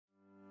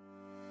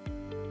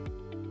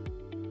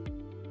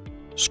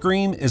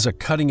SQream is a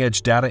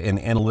cutting-edge data and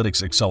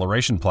analytics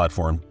acceleration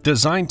platform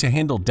designed to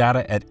handle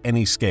data at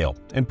any scale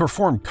and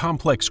perform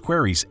complex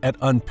queries at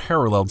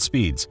unparalleled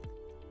speeds.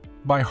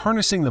 By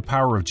harnessing the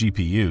power of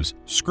GPUs,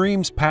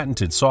 SQream's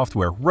patented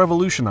software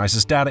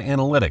revolutionizes data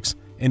analytics,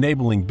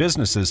 enabling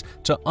businesses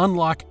to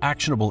unlock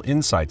actionable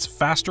insights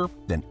faster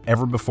than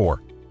ever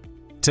before.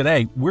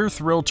 Today, we're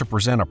thrilled to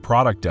present a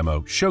product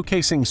demo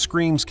showcasing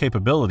SQream's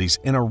capabilities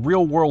in a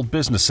real-world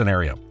business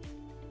scenario.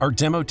 Our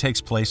demo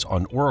takes place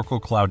on Oracle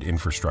Cloud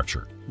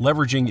Infrastructure,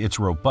 leveraging its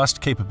robust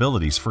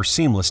capabilities for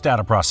seamless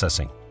data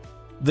processing.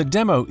 The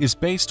demo is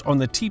based on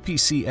the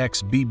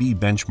TPC-X-BB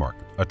benchmark,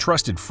 a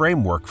trusted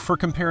framework for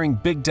comparing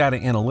big data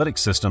analytics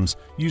systems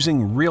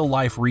using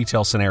real-life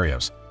retail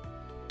scenarios.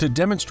 To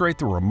demonstrate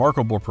the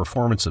remarkable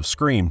performance of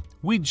SQream,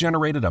 we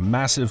generated a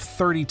massive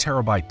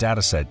 30-terabyte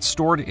dataset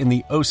stored in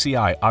the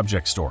OCI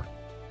object store.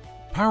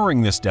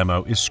 Powering this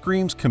demo is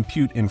SQream's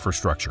compute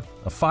infrastructure,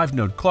 a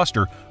 5-node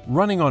cluster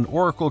running on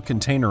Oracle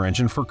Container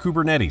Engine for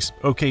Kubernetes,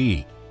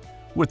 OKE.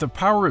 With the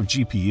power of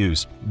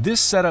GPUs,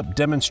 this setup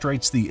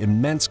demonstrates the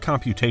immense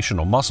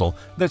computational muscle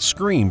that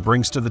SQream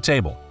brings to the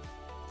table.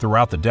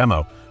 Throughout the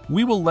demo,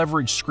 we will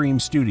leverage SQream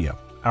Studio,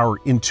 our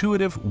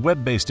intuitive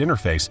web-based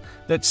interface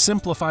that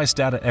simplifies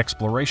data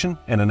exploration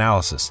and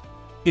analysis.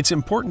 It's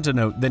important to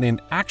note that in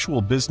actual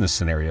business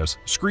scenarios,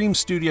 SQream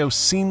Studio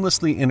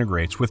seamlessly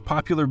integrates with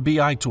popular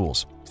BI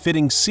tools,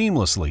 fitting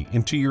seamlessly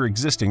into your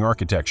existing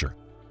architecture.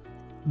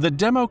 The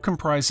demo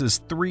comprises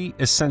 3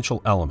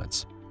 essential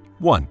elements.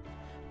 1.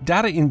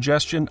 Data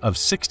ingestion of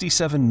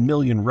 67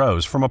 million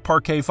rows from a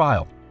Parquet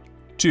file.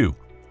 2.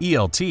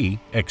 ELT,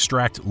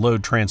 extract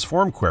load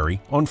transform query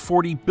on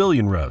 40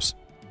 billion rows.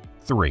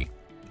 3.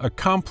 A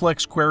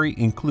complex query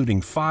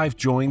including 5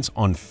 joins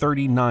on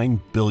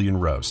 39 billion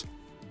rows.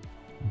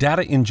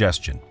 Data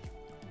ingestion.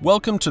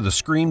 Welcome to the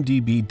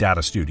SQreamDB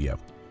Data Studio.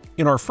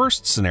 In our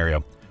first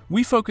scenario,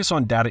 we focus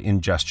on data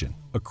ingestion,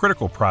 a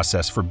critical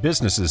process for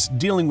businesses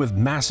dealing with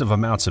massive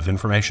amounts of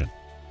information.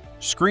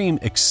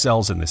 SQream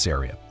excels in this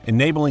area,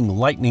 enabling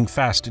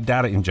lightning-fast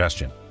data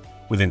ingestion.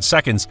 Within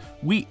seconds,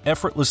 we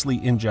effortlessly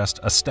ingest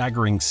a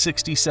staggering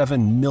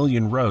 67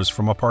 million rows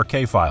from a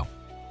Parquet file.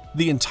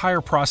 The entire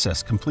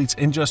process completes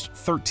in just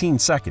 13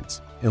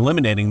 seconds,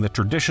 eliminating the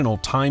traditional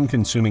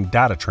time-consuming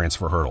data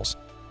transfer hurdles.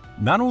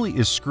 Not only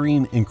is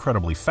SQream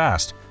incredibly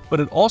fast, but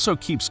it also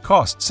keeps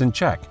costs in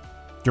check.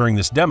 During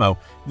this demo,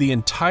 the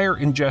entire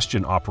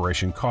ingestion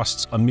operation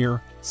costs a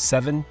mere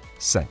 7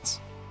 cents.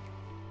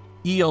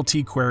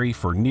 ELT query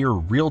for near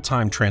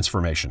real-time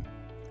transformation.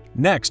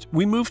 Next,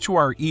 we move to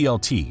our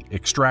ELT,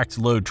 extract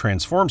load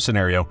transform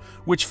scenario,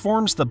 which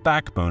forms the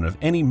backbone of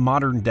any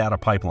modern data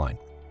pipeline.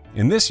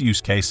 In this use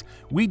case,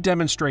 we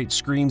demonstrate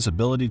SQream's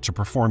ability to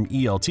perform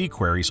ELT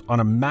queries on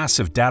a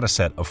massive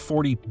dataset of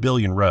 40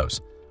 billion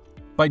rows.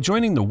 By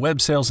joining the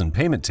web sales and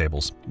payment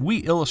tables, we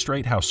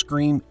illustrate how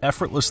SQream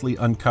effortlessly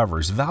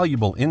uncovers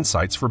valuable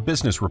insights for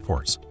business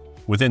reports.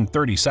 Within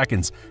 30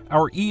 seconds,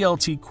 our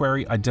ELT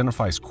query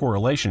identifies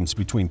correlations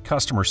between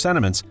customer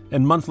sentiments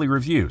and monthly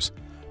reviews,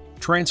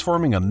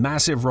 transforming a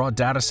massive raw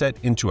dataset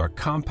into a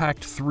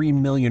compact 3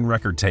 million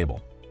record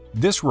table.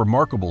 This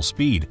remarkable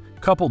speed,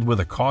 coupled with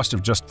a cost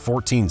of just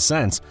 14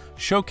 cents,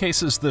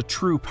 showcases the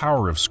true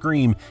power of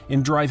SQream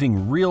in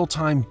driving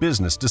real-time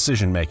business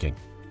decision-making.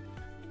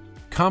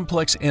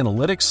 Complex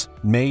analytics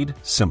made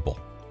simple.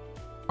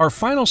 Our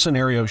final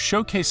scenario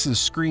showcases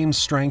SQream's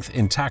strength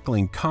in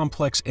tackling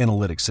complex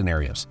analytics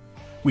scenarios.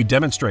 We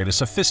demonstrate a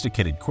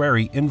sophisticated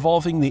query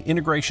involving the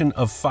integration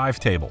of 5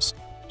 tables: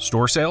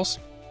 store sales,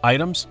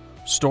 items,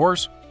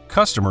 stores,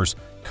 customers,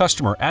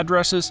 customer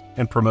addresses,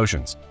 and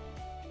promotions.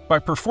 By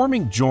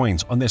performing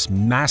joins on this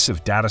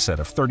massive dataset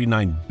of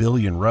 39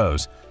 billion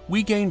rows,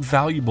 we gain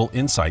valuable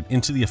insight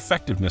into the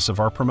effectiveness of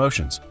our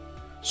promotions.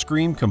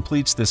 SQream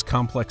completes this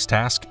complex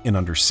task in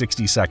under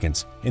 60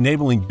 seconds,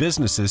 enabling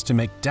businesses to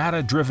make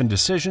data-driven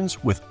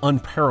decisions with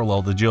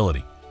unparalleled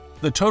agility.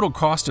 The total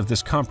cost of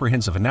this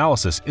comprehensive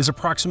analysis is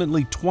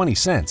approximately 20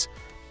 cents,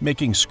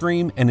 making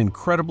SQream an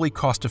incredibly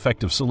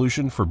cost-effective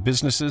solution for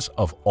businesses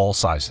of all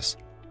sizes.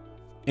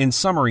 In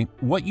summary,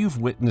 what you've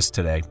witnessed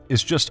today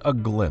is just a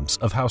glimpse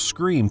of how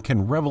SQream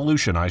can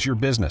revolutionize your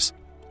business.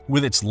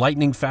 With its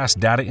lightning-fast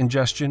data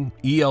ingestion,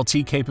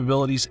 ELT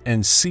capabilities,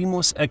 and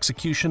seamless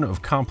execution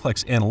of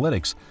complex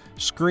analytics,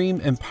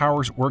 SQream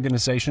empowers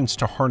organizations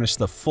to harness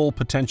the full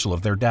potential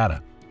of their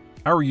data.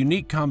 Our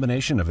unique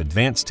combination of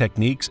advanced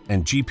techniques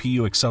and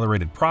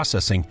GPU-accelerated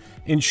processing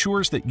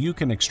ensures that you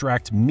can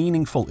extract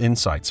meaningful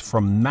insights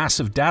from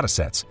massive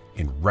datasets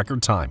in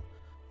record time.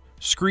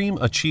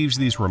 SQream achieves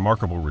these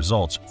remarkable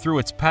results through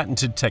its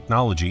patented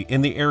technology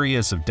in the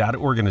areas of data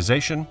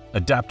organization,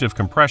 adaptive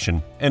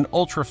compression, and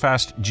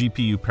ultra-fast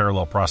GPU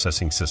parallel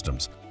processing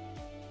systems.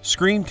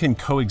 SQream can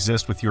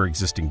coexist with your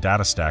existing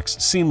data stacks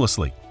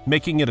seamlessly,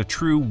 making it a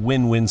true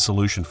win-win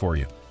solution for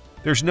you.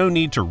 There's no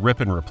need to rip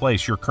and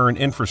replace your current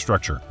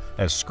infrastructure,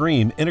 as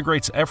SQream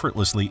integrates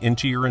effortlessly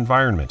into your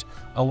environment,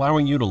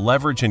 allowing you to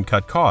leverage and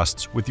cut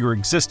costs with your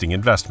existing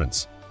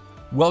investments.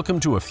 Welcome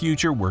to a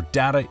future where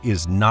data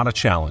is not a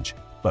challenge,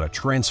 but a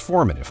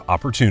transformative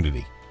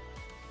opportunity.